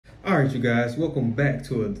All right, you guys, welcome back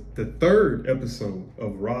to the third episode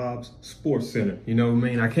of Rob's Sports Center. You know what I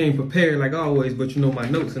mean? I came prepared like always, but you know my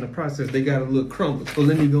notes in the process, they got a little crumbled. So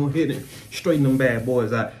let me go ahead and straighten them bad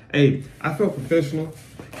boys out. Hey, I felt professional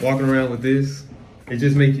walking around with this. It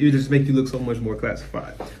just make you look so much more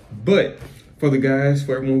classified. But for the guys,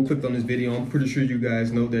 for everyone who clicked on this video, I'm pretty sure you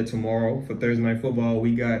guys know that tomorrow for Thursday Night Football,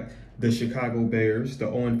 we got the Chicago Bears, the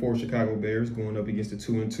 0-4 Chicago Bears going up against the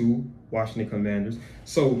 2-2 Washington Commanders.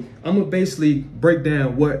 So I'm gonna basically break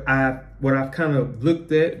down what I've kind of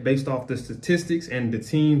looked at based off the statistics and the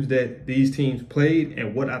teams that these teams played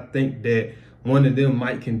and what I think that one of them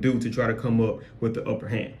can do to try to come up with the upper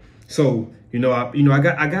hand. So I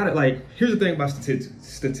got it. Like, here's the thing about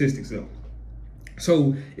statistics though.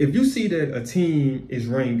 So if you see that a team is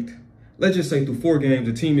ranked, let's just say through 4 games,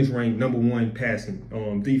 the team is ranked #1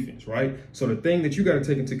 passing defense, right? So the thing that you got to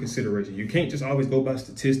take into consideration, you can't just always go by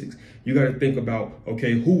statistics. You got to think about,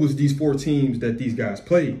 okay, who was these 4 teams that these guys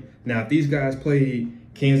played? Now, if these guys played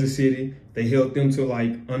Kansas City, they held them to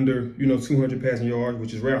like under, 200 passing yards,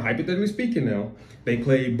 which is rare, hypothetically speaking now. They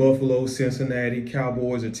played Buffalo, Cincinnati,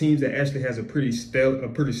 Cowboys, or teams that actually has a pretty stellar,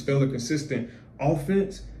 consistent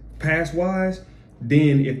offense, pass-wise.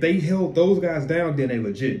 Then if they held those guys down, then they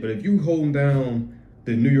legit. But if you hold down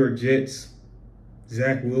the New York Jets,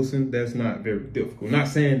 Zach Wilson, that's not very difficult. Not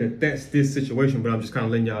saying that that's this situation, but I'm just kind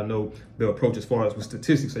of letting y'all know the approach as far as with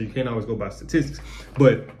statistics. So you can't always go by statistics.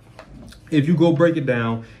 But if you go break it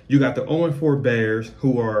down, you got the 0-4 Bears,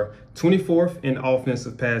 who are 24th in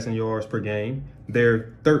offensive passing yards per game.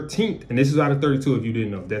 They're 13th, and this is out of 32 if you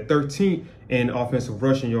didn't know. They're 13th in offensive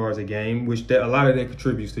rushing yards a game, which a lot of that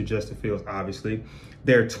contributes to Justin Fields, obviously.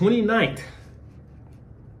 They're 29th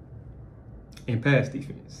in pass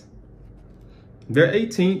defense. They're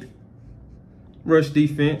 18th rush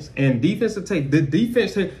defense and defensive take. The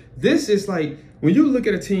defense take, this is like, when you look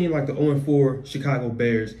at a team like the 0-4 Chicago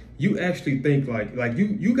Bears, you actually think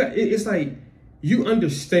it's like you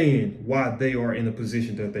understand why they are in the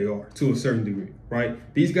position that they are to a certain degree, right?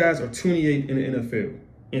 These guys are 28 in the NFL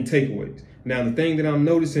in takeaways. Now, the thing that I'm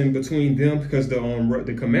noticing between them, because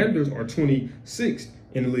the Commanders are 26th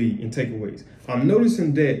in the league in takeaways, I'm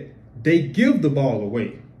noticing that they give the ball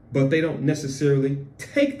away, but they don't necessarily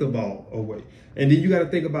take the ball away. And then you got to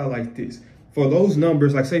think about it like this. For those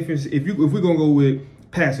numbers, like say, for instance, if we're going to go with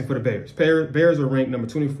passing for the Bears, Bears are ranked number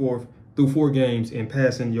 24th through 4 games in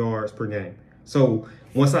passing yards per game. So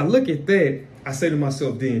once I look at that, I say to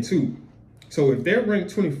myself then too, so if they're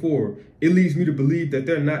ranked 24, it leads me to believe that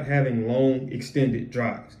they're not having long extended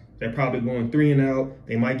drives. They're probably going 3 and out.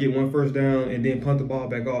 They might get 1 first down and then punt the ball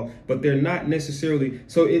back off, but they're not necessarily.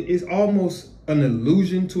 So it is almost an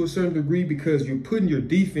illusion to a certain degree, because you're putting your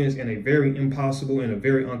defense in a very impossible and a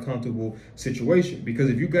very uncomfortable situation. Because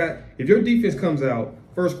if your defense comes out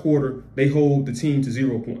first quarter, they hold the team to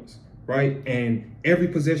 0 points, right? And every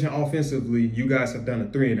possession offensively, you guys have done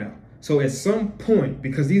a 3 and out. So at some point,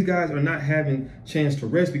 because these guys are not having chance to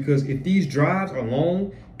rest, because if these drives are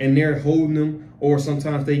long and they're holding them, or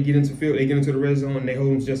sometimes they get into the red zone and they hold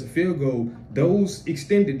them to just a field goal, those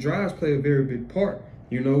extended drives play a very big part.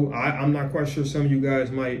 I'm not quite sure, some of you guys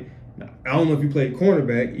might, I don't know if you play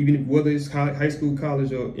cornerback, even if, whether it's high school,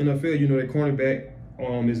 college, or NFL, that cornerback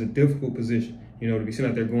is a difficult position. To be sitting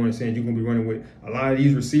out there going and saying you're going to be running with a lot of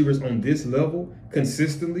these receivers on this level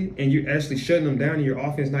consistently, and you're actually shutting them down in your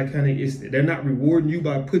offense. They're not rewarding you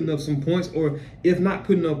by putting up some points, or if not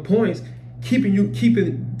putting up points, staying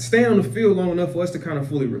on the field long enough for us to kind of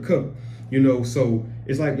fully recover. So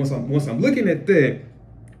it's like once I'm looking at that,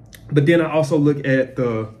 but then I also look at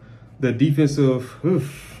the defensive.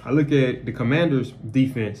 I look at the Commanders'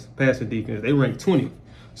 defense, passing defense. They rank 20th.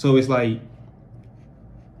 So it's like,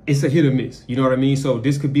 it's a hit or miss, you know what I mean? So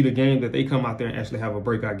this could be the game that they come out there and actually have a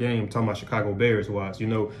breakout game, talking about Chicago Bears wise,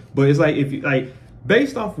 But it's like, if you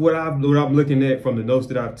based off what I'm looking at from the notes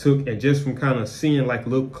that I took, and just from kind of seeing like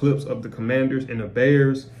little clips of the Commanders and the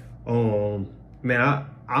Bears, man,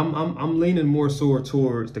 I'm leaning more so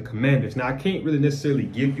towards the Commanders. Now, I can't really necessarily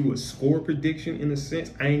give you a score prediction in a sense.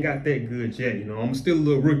 I ain't got that good yet, I'm still a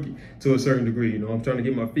little rookie to a certain degree, I'm trying to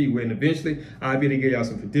get my feet wet, and eventually I'll be able to give y'all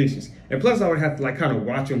some predictions. And plus, I would have to kind of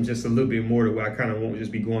watch them just a little bit more, to where I kind of won't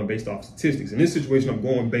just be going based off statistics. In this situation, I'm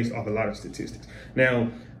going based off a lot of statistics. Now,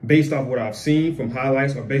 based off what I've seen from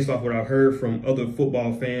highlights, or based off what I've heard from other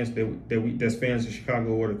football fans that's fans of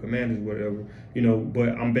Chicago or the Commanders, whatever, but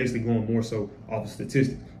I'm basically going more so off of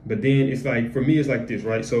statistics. But then it's like, for me, it's like this,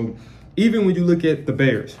 right? So even when you look at the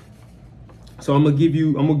Bears, so I'm gonna give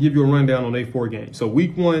you a rundown on their 4 games. So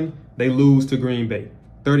week 1, they lose to Green Bay,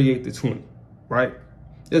 38-20, right?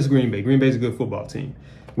 That's Green Bay. Green Bay's a good football team.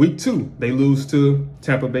 Week 2, they lose to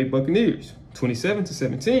Tampa Bay Buccaneers,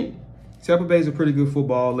 27-17. Tampa Bay's a pretty good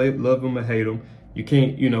football. They love them or hate them. You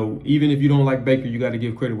can't, you know, even if you don't like Baker, you got to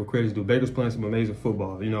give credit where credit's due. Baker's playing some amazing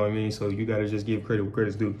football, you know what I mean? So you got to just give credit where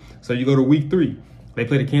credit's due. So you go to week 3. They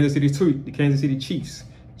play the Kansas City Chiefs.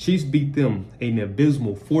 Chiefs beat them an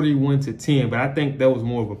abysmal 41-10, but I think that was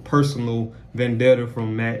more of a personal vendetta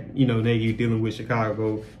from Matt, you know, Nagy dealing with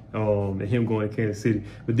Chicago and him going to Kansas City.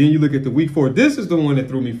 But then you look at the week 4. This is the one that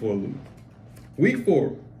threw me for a loop. Week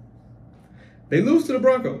 4, they lose to the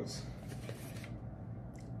Broncos.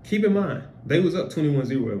 Keep in mind, they was up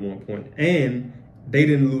 21-0 at one point, and they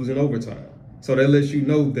didn't lose in overtime. So that lets you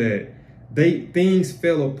know that things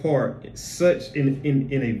fell apart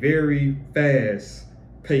in a very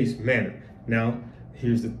fast-paced manner. Now,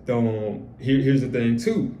 here's the thing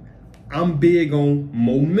too. I'm big on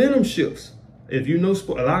momentum shifts. If you know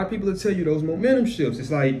sport, a lot of people will tell you those momentum shifts.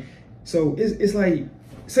 It's like, so it's like,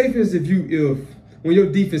 say for instance, if when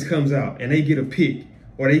your defense comes out and they get a pick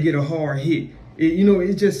or they get a hard hit, you know,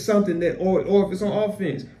 it's just something that, or if it's on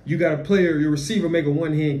offense, you got a player, your receiver make a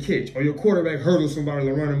one-hand catch, or your quarterback hurdles somebody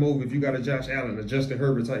to run him over. If you got a Josh Allen, a Justin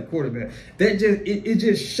Herbert type quarterback, that just it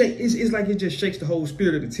just shakes. It's like it just shakes the whole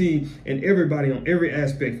spirit of the team and everybody on every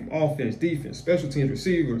aspect, from offense, defense, special teams,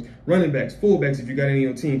 receivers, running backs, fullbacks. If you got any on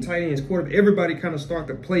your team, tight ends, quarterback, everybody kind of start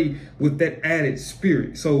to play with that added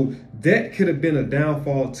spirit. So that could have been a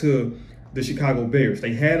downfall to the Chicago Bears.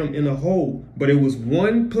 They had them in a hole, but it was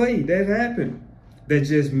one play that happened that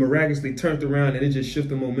just miraculously turned around, and it just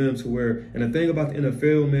shifted momentum to where, and the thing about the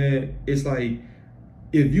NFL, man, it's like,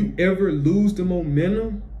 if you ever lose the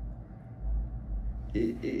momentum,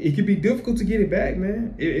 it can be difficult to get it back,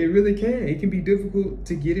 man. It really can. It can be difficult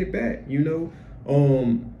to get it back, you know?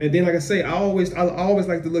 And then, like I say, I always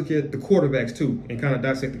like to look at the quarterbacks too, and kind of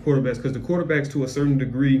dissect the quarterbacks, because the quarterbacks, to a certain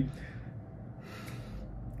degree,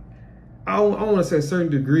 I want to say a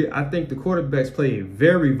certain degree, I think the quarterbacks play a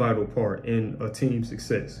very vital part in a team's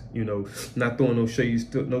success. You know, not throwing no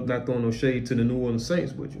shade to the New Orleans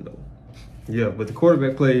Saints, but you know, yeah. But the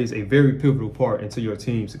quarterback plays a very pivotal part into your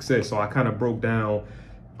team's success. So I kind of broke down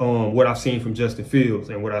what I've seen from Justin Fields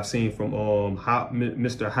and what I've seen from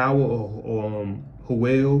Mr. Howell or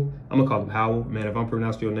Howell. I'm gonna call him Howell. Man, if I'm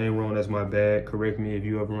pronouncing your name wrong, that's my bad. Correct me if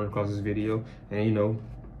you ever run across this video, and you know,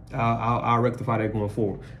 I'll rectify that going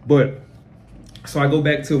forward. But so I go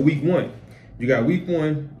back to week 1. You got week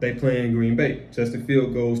 1, they play in Green Bay. Justin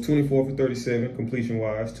Fields goes 24 for 37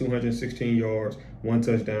 completion-wise, 216 yards, 1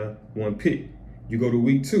 touchdown, 1 pick. You go to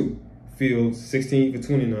week 2, Fields 16 for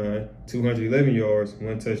 29, 211 yards,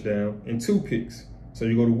 1 touchdown, and 2 picks. So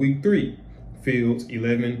you go to week 3, Fields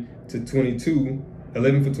 11 for 22,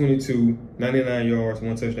 99 yards,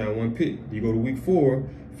 1 touchdown, 1 pick. You go to week 4,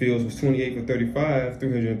 Fields was 28 for 35,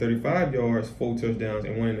 335 yards, 4 touchdowns,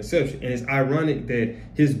 and 1 interception. And it's ironic that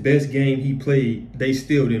his best game he played, they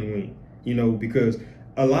still didn't win. You know, because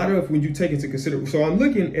a lot of, when you take into consideration, so I'm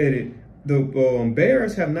looking at it, the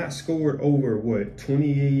Bears have not scored over, what,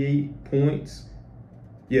 28 points?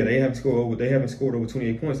 Yeah, they haven't scored over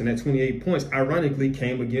 28 points, and that 28 points, ironically,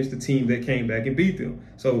 came against the team that came back and beat them.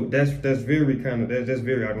 So that's very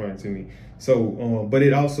ironic to me. So, but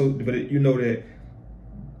you know that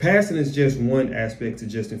passing is just one aspect to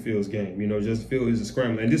Justin Fields' game. You know, Justin Fields is a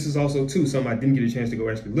scrambler. And this is also, too, something I didn't get a chance to go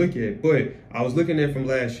actually look at. But I was looking at from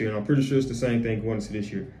last year, and I'm pretty sure it's the same thing going into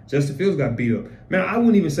this year. Justin Fields got beat up. Man, I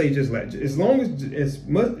wouldn't even say just like, since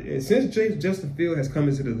Justin Fields has come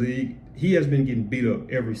into the league, he has been getting beat up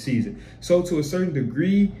every season. So to a certain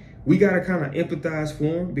degree, we got to kind of empathize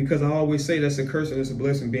for him, because I always say that's a curse and it's a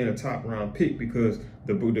blessing being a top-round pick, because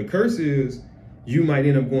the curse is, you might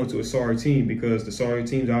end up going to a sorry team, because the sorry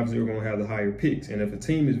teams obviously are going to have the higher picks. And if a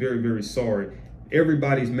team is very, very sorry,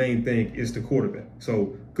 everybody's main thing is the quarterback.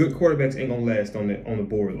 So good quarterbacks ain't going to last on the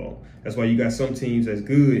board long. That's why you got some teams that's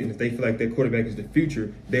good, and if they feel like their quarterback is the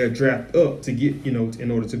future, they'll draft up to get, you know, in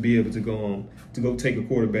order to be able to go take a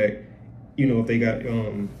quarterback, you know, if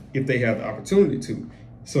they have the opportunity to.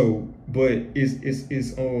 So, but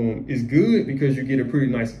it's good because you get a pretty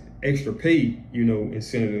nice extra pay, you know,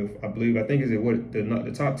 incentive. I think is it what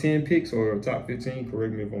the top 10 picks or top 15,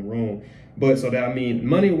 correct me if I'm wrong. But so that, I mean,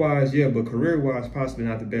 money wise, yeah, but career wise, possibly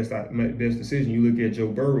not the best decision. You look at Joe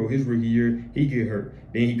Burrow, his rookie year, he get hurt.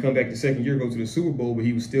 Then he come back the second year, go to the Super Bowl, but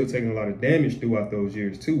he was still taking a lot of damage throughout those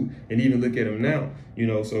years too. And even look at him now, you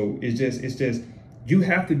know. So it's just you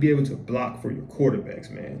have to be able to block for your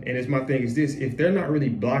quarterbacks, man. And it's my thing is this: if they're not really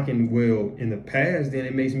blocking well in the pass, then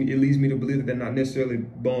it leads me to believe that they're not necessarily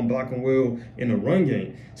blocking well in the run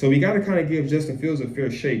game. So we got to kind of give Justin Fields a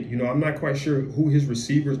fair shake. You know, I'm not quite sure who his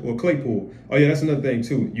receivers or Claypool. Oh yeah, that's another thing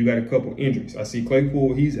too. You got a couple injuries. I see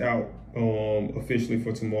Claypool, he's out officially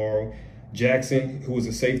for tomorrow. Jackson, who is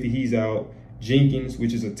a safety, he's out. Jenkins,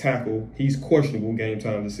 which is a tackle, he's questionable, game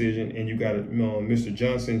time decision. And you got Mr.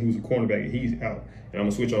 Johnson, who's a cornerback, he's out. And I'm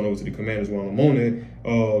going to switch on over to the Commanders while I'm on it.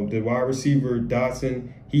 The wide receiver,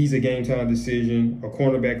 Dotson, he's a game time decision. A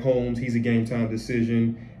cornerback, Holmes, he's a game time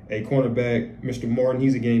decision. A cornerback, Mr. Martin,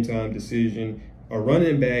 he's a game time decision. A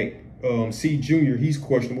running back, C. Jr., he's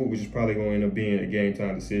questionable, which is probably going to end up being a game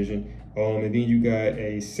time decision. And then you got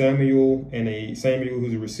a Samuel,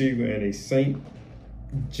 who's a receiver, and a Saint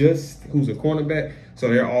Just, who's a cornerback. So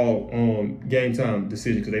they're all game time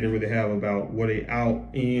decisions because they didn't really have about were they out,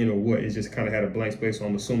 in, or what. It just kind of had a blank space, so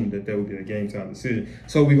I'm assuming that would be a game time decision.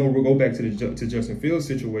 So we're going to go back to Justin Fields'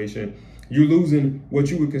 situation. You're losing what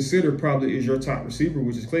you would consider probably is your top receiver,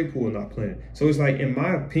 which is Claypool, not playing. So it's like, in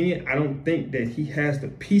my opinion, I don't think that he has the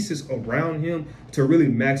pieces around him to really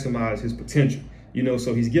maximize his potential. You know,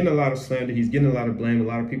 so he's getting a lot of slander. He's getting a lot of blame. A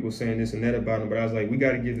lot of people saying this and that about him. But I was like, we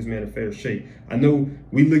got to give this man a fair shake. I know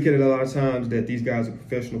we look at it a lot of times that these guys are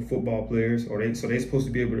professional football players, so they're supposed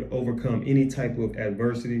to be able to overcome any type of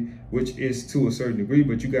adversity, which is to a certain degree.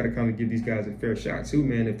 But you got to kind of give these guys a fair shot too,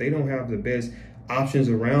 man. If they don't have the best options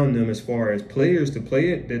around them as far as players to play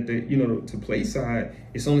it, to play side,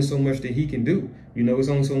 it's only so much that he can do. You know, it's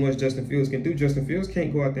only so much Justin Fields can do. Justin Fields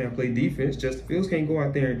can't go out there and play defense. Justin Fields can't go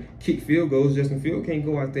out there and kick field goals. Justin Fields can't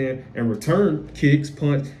go out there and return kicks,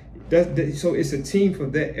 punts. So it's a team for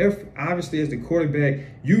that effort. Obviously, as the quarterback,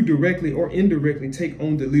 you directly or indirectly take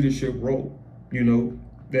on the leadership role. You know,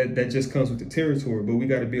 that just comes with the territory. But we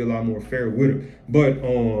got to be a lot more fair with it. But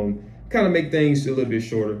kind of make things a little bit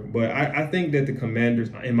shorter. But I think that the Commanders,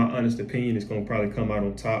 in my honest opinion, is going to probably come out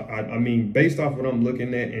on top. I mean, based off what I'm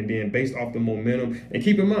looking at, and then based off the momentum. And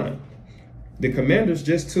keep in mind, the Commanders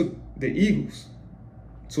just took the Eagles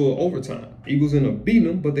to an overtime. Eagles ended up beating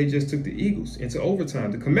them, but they just took the Eagles into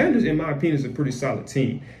overtime. The Commanders, in my opinion, is a pretty solid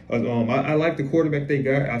team. I like the quarterback they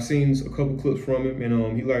got. I've seen a couple clips from him,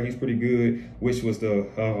 and he's pretty good. Which was I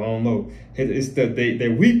don't know. It's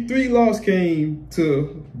their week 3 loss came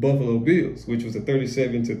to Buffalo Bills, which was a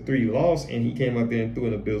 37-3 loss, and he came out there and threw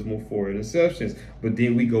an abysmal 4 interceptions. But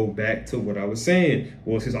then we go back to what I was saying.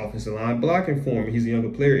 Was his offensive line blocking for him? He's a younger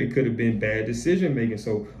player. It could have been bad decision making.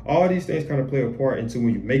 So all these things kind of play a part into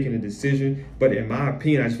when you're making a decision. But in my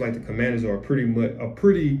opinion, I just like the Commanders are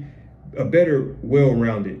a better,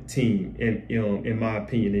 well-rounded team. In my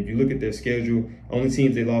opinion, if you look at their schedule, only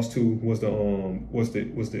teams they lost to was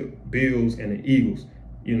the Bills and the Eagles.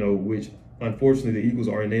 You know, which unfortunately the Eagles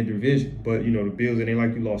are in their division. But you know, the Bills, it ain't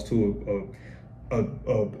like you lost to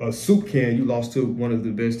a soup can. You lost to one of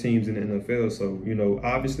the best teams in the NFL. So, you know,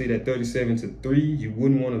 obviously that 37-3, you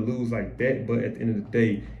wouldn't want to lose like that. But at the end of the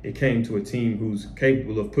day, it came to a team who's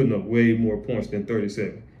capable of putting up way more points than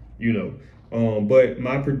 37, you know. But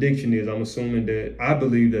my prediction is, I'm assuming that I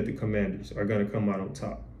believe that the Commanders are going to come out on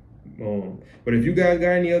top. But if you guys got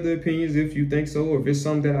any other opinions, if you think so, or if it's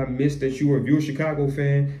something that I missed that if you're a Chicago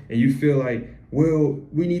fan and you feel like, well,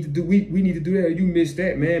 we need to do that, or you missed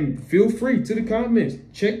that, man, feel free to the comments.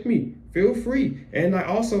 Check me. Feel free. And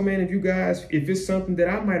also, man, if it's something that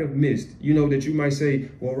I might have missed, you know, that you might say,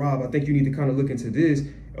 well, Rob, I think you need to kind of look into this.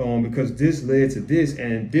 Because this led to this,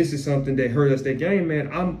 and this is something that hurt us that game, man.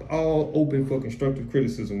 I'm all open for constructive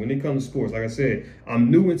criticism when it comes to sports. Like I said, I'm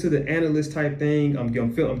new into the analyst type thing. I'm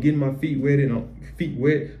getting my feet wet,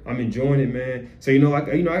 I'm enjoying it, man. So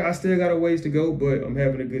I still got a ways to go, but I'm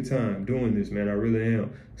having a good time doing this, man. I really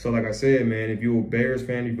am. So like I said, man, if you're a Bears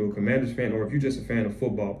fan, if you're a Commanders fan, or if you're just a fan of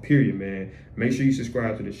football, period, man, make sure you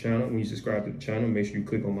subscribe to the channel. When you subscribe to the channel, make sure you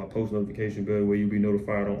click on my post notification bell where you'll be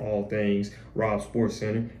notified on all things Rob Sports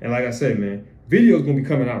Center. And like I said, man, videos gonna be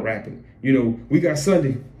coming out rapidly. You know, we got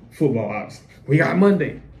Sunday football, obviously. We got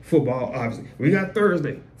Monday football, obviously. We got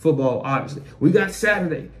Thursday football, obviously. We got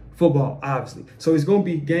Saturday football, obviously. So it's going to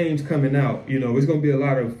be games coming out. You know, it's going to be a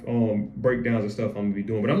lot of breakdowns and stuff I'm going to be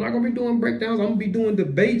doing. But I'm not going to be doing breakdowns. I'm going to be doing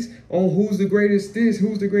debates on who's the greatest this,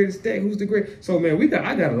 who's the greatest that, who's the great. So, man,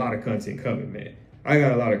 I got a lot of content coming, man. I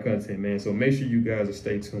got a lot of content, man. So make sure you guys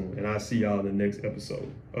stay tuned. And I'll see y'all in the next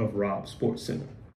episode of Rob Sports Center.